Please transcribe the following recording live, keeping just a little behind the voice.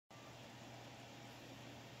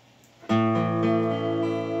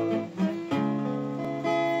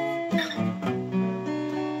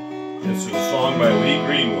by Lee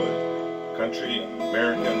Greenwood,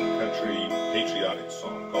 American country patriotic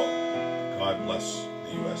song called God Bless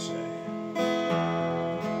the USA.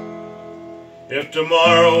 If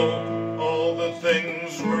tomorrow all the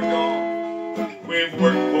things were gone we've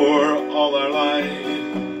worked for all our life,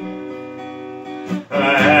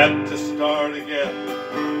 I had to start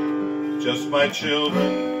again, just my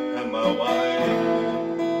children and my wife.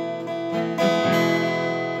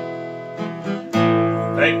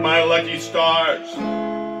 Thank my lucky stars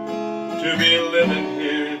to be living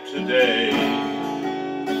here today.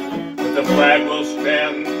 But the flag will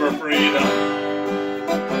stand for freedom,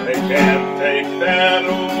 they can't take that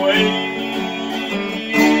away.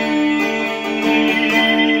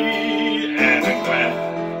 And I'm glad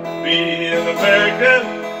to be an American,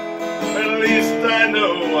 at least I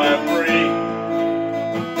know I'm free.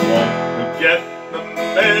 Won't forget the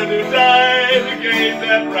man who died who gave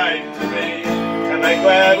that right to me. And I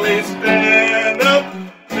gladly stand up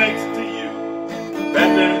next to you,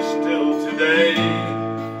 better still today.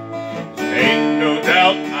 Ain't no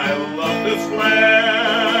doubt I love this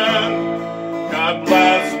land. God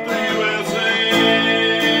bless the USA.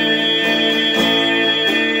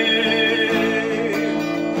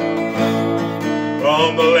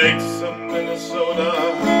 From the lakes of Minnesota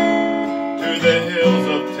to the hills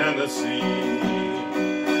of Tennessee,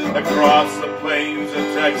 across the plains of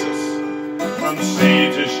Texas, from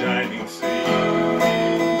sea to shining sea,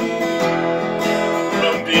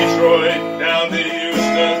 from Detroit down to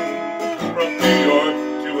Houston, from New York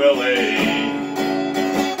to LA.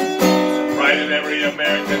 So pride in every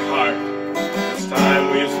American heart, this time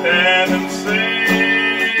we stand and say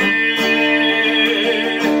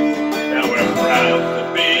that we're proud to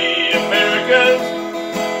be Americans,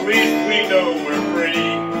 at least we know we're free.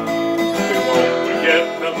 We won't forget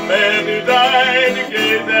the man who died who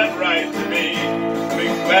gave that right to me. We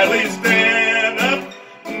gladly stand up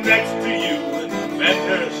next to you and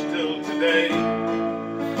better still today.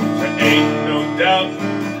 There ain't no doubt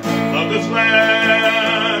of this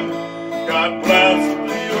land. God bless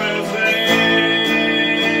the USA.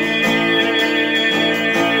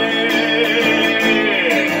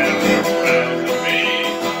 And we're proud to be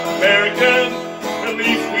American, at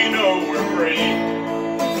least we know we're free.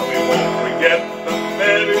 So we won't forget the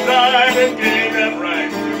man who died and gave that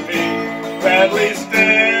right to me. Gladly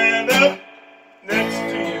stand up next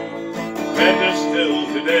to you, better still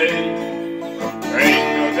today. There ain't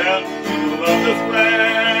no doubt you love this land.